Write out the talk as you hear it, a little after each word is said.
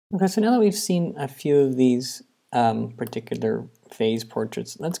Okay, so now that we've seen a few of these particular phase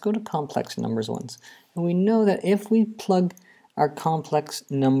portraits, let's go to complex numbers ones. And we know that if we plug our complex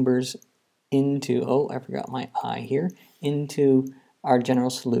numbers into, oh, I forgot my I here, into our general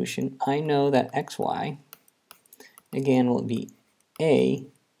solution, I know that xy, again, will be a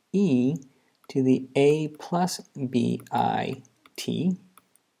e to the a plus b I t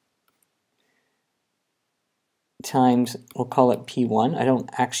times, we'll call it P1, I don't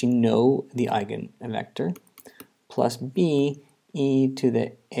actually know the eigenvector, plus b e to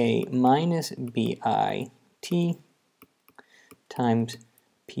the a minus bi t times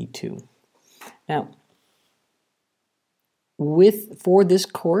P2. Now, for this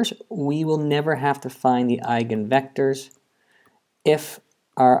course, we will never have to find the eigenvectors if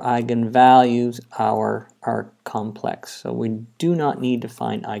our eigenvalues are complex. So we do not need to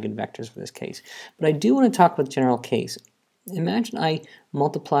find eigenvectors for this case. But I do want to talk about the general case. Imagine I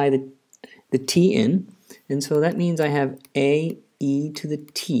multiply the t in, and so that means I have a e to the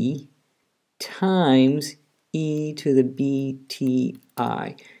t times e to the bti.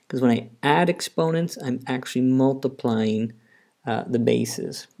 Because when I add exponents, I'm actually multiplying the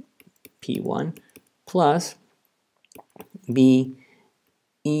bases. P1 plus b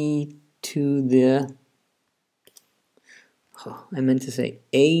e to the, I meant to say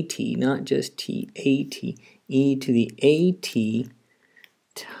at, not just t, at, e to the at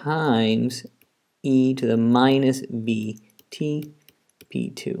times e to the minus bt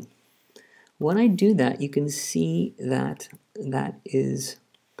p2. When I do that, you can see that that is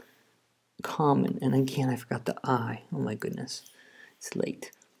common. And again, I forgot the I. Oh my goodness, it's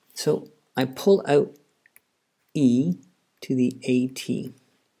late. So I pull out e to the at.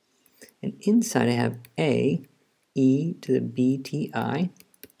 And inside I have a e to the bti,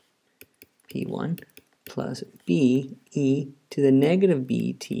 p1, plus b e to the negative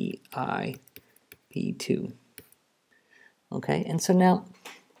bti, p2. Okay, and so now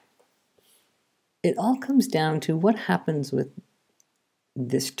it all comes down to what happens with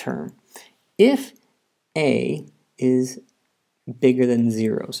this term. If a is bigger than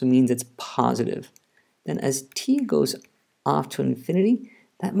 0, so it means it's positive, then as t goes off to infinity,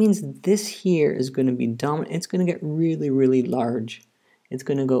 that means this here is going to be dominant. It's going to get really, really large. It's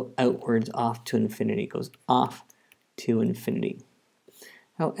going to go outwards off to infinity. It goes off to infinity.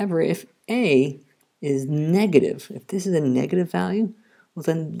 However, if a is negative, if this is a negative value, well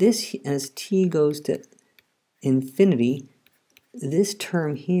then this, as t goes to infinity, this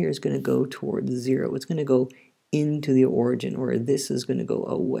term here is going to go towards 0. It's going to go into the origin, or this is going to go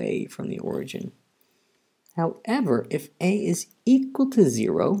away from the origin. However, if a is equal to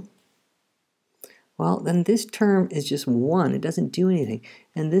 0, well, then this term is just 1. It doesn't do anything.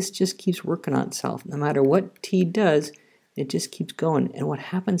 And this just keeps working on itself. No matter what t does, it just keeps going. And what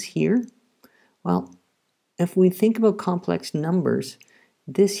happens here? Well, if we think about complex numbers,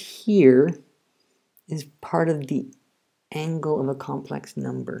 this here is part of the angle of a complex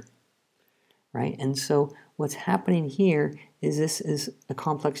number, right? And so what's happening here is this is a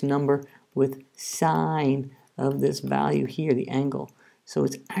complex number with sine of this value here, the angle. So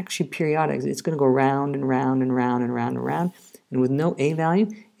it's actually periodic. It's going to go round and round and round and round and round. And with no a value,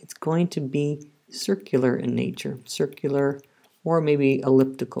 it's going to be circular in nature. Circular or maybe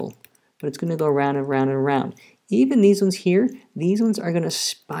elliptical. But it's going to go round and round and round. Even these ones here, these ones are going to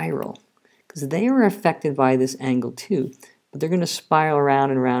spiral. Because they are affected by this angle too. But they're going to spiral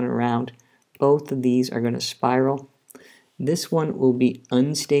around and round and round. Both of these are going to spiral. This one will be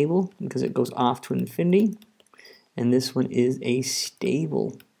unstable because it goes off to infinity, and this one is a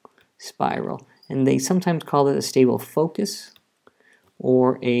stable spiral. And they sometimes call it a stable focus,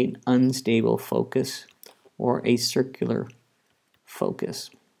 or an unstable focus, or a circular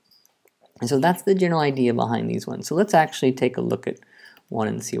focus. And so that's the general idea behind these ones. So let's actually take a look at one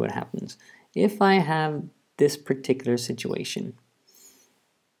and see what happens. If I have this particular situation,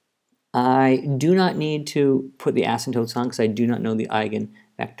 I do not need to put the asymptotes on because I do not know the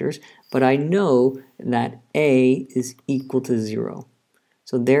eigenvectors, but I know that a is equal to 0.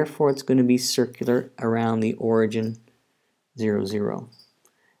 So therefore it's going to be circular around the origin 0, 0.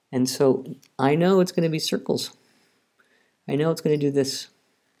 And so I know it's going to be circles. I know it's going to do this.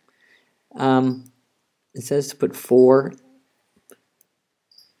 It says to put 4.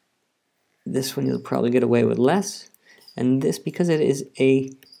 This one you'll probably get away with less. And this, because it is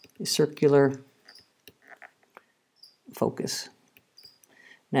a circular focus.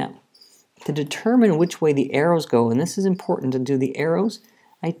 Now, to determine which way the arrows go, and this is important to do the arrows,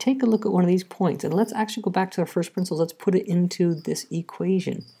 I take a look at one of these points, and let's actually go back to our first principles. Let's put it into this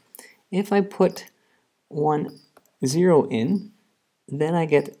equation. If I put 1, 0 in, then I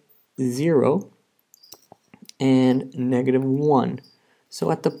get 0 and -1. So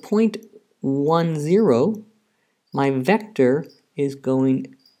at the point 1, 0, my vector is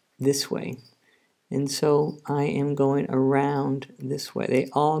going this way. And so I am going around this way. They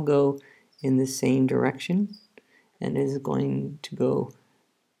all go in the same direction, and it is going to go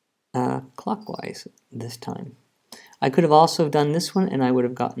clockwise this time. I could have also done this one, and I would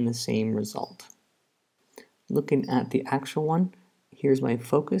have gotten the same result. Looking at the actual one, here's my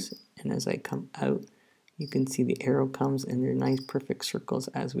focus, and as I come out, you can see the arrow comes, and they're nice perfect circles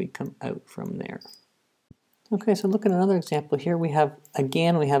as we come out from there. Okay, so look at another example here. We have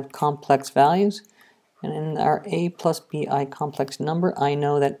complex values, and in our a plus bi complex number, I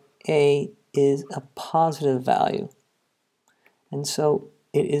know that a is a positive value. And so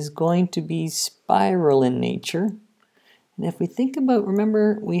it is going to be spiral in nature. And if we think about,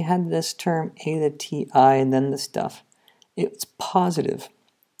 remember we had this term a to the ti and then the stuff. It's positive.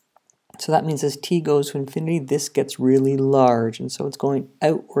 So that means as t goes to infinity, this gets really large. And so it's going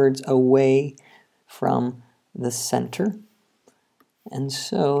outwards away from the center. And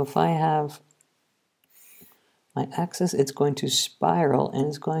so if I have my axis, it's going to spiral, and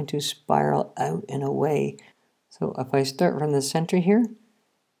it's going to spiral out and away. So if I start from the center here,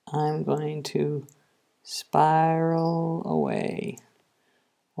 I'm going to spiral away.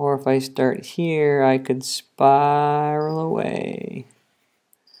 Or if I start here, I could spiral away.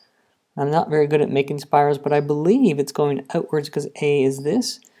 I'm not very good at making spirals, but I believe it's going outwards because A is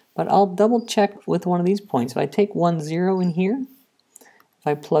this. But I'll double check with one of these points. If I take 1, 0 in here, if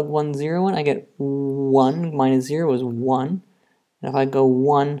I plug 1, 0 in, I get 1 minus 0 is 1. And if I go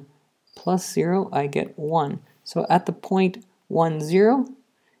 1 plus 0, I get 1. So at the point 1, 0,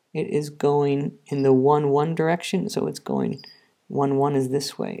 it is going in the 1, 1 direction. So it's going 1, 1 is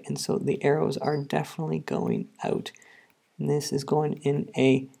this way. And so the arrows are definitely going out. And this is going in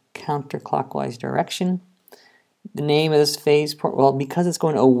a counterclockwise direction. The name of this phase, well, because it's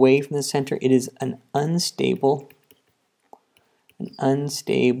going away from the center, it is an unstable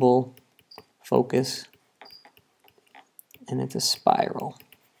focus, and it's a spiral.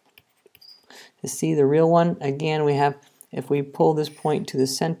 To see the real one, again, we have, if we pull this point to the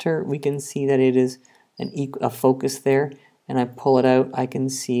center, we can see that it is a focus there, and I pull it out, I can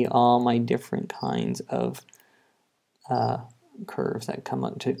see all my different kinds of curves that come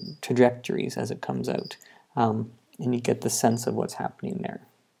out, to trajectories as it comes out, and you get the sense of what's happening there.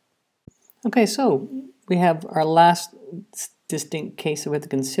 Okay, so we have our last distinct case that we have to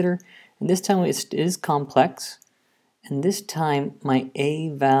consider, and this time it is complex, and this time my a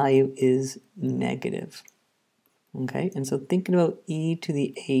value is negative. Okay, and so thinking about e to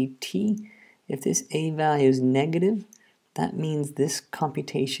the at, if this a value is negative, that means this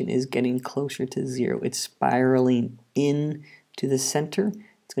computation is getting closer to 0. It's spiraling in to the center.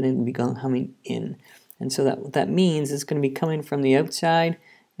 It's going to be coming in. And so what that means is going to be coming from the outside,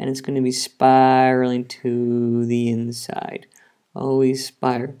 and it's going to be spiraling to the inside. Always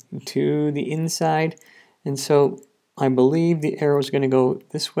spiral to the inside. And so I believe the arrow is going to go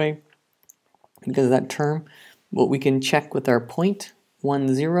this way because of that term. What we can check with our point,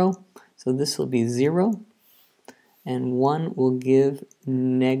 1, 0. So this will be 0. And 1 will give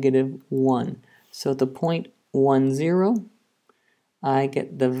 -1. So at the point 1, 0, I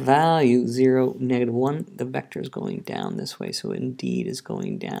get the value 0, -1. The vector is going down this way, so it indeed is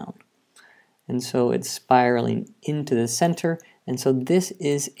going down. And so it's spiraling into the center, and so this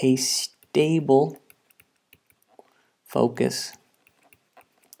is a stable focus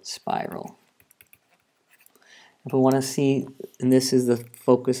spiral. If we want to see, and this is the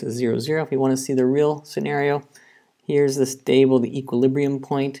focus is 0, 0, if we want to see the real scenario, here's the stable, the equilibrium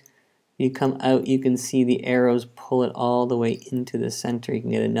point. You come out, you can see the arrows pull it all the way into the center. You can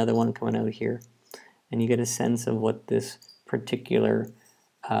get another one coming out here, and you get a sense of what this particular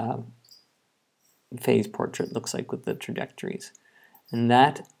phase portrait looks like with the trajectories. And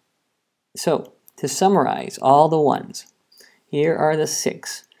that, so to summarize all the ones, here are the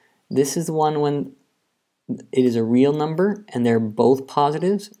 6. This is the one when it is a real number and they're both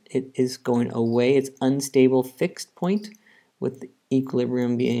positives. It is going away. It's unstable fixed point with the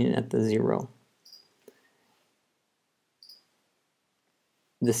equilibrium being at the 0.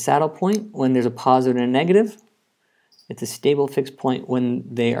 The saddle point, when there's a positive and a negative, it's a stable fixed point when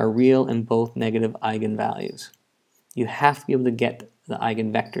they are real and both negative eigenvalues. You have to be able to get the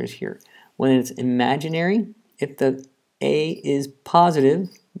eigenvectors here. When it's imaginary, if the a is positive,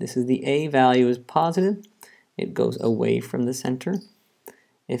 this is the a value is positive, it goes away from the center.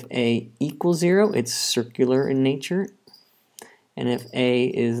 If a equals 0, it's circular in nature. And if a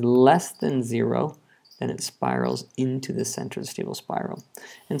is less than 0, then it spirals into the center of the stable spiral.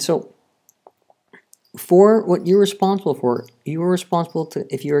 And so for what you're responsible for, you are responsible to,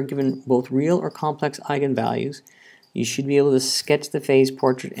 if you are given both real or complex eigenvalues, you should be able to sketch the phase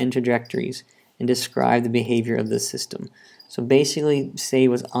portrait and trajectories and describe the behavior of the system. So basically say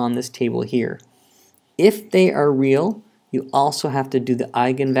what's on this table here. If they are real, you also have to do the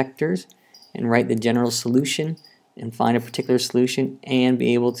eigenvectors and write the general solution and find a particular solution and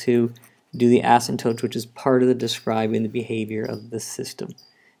be able to do the asymptotes, which is part of the describing the behavior of the system.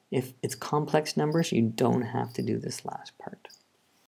 If it's complex numbers, you don't have to do this last part.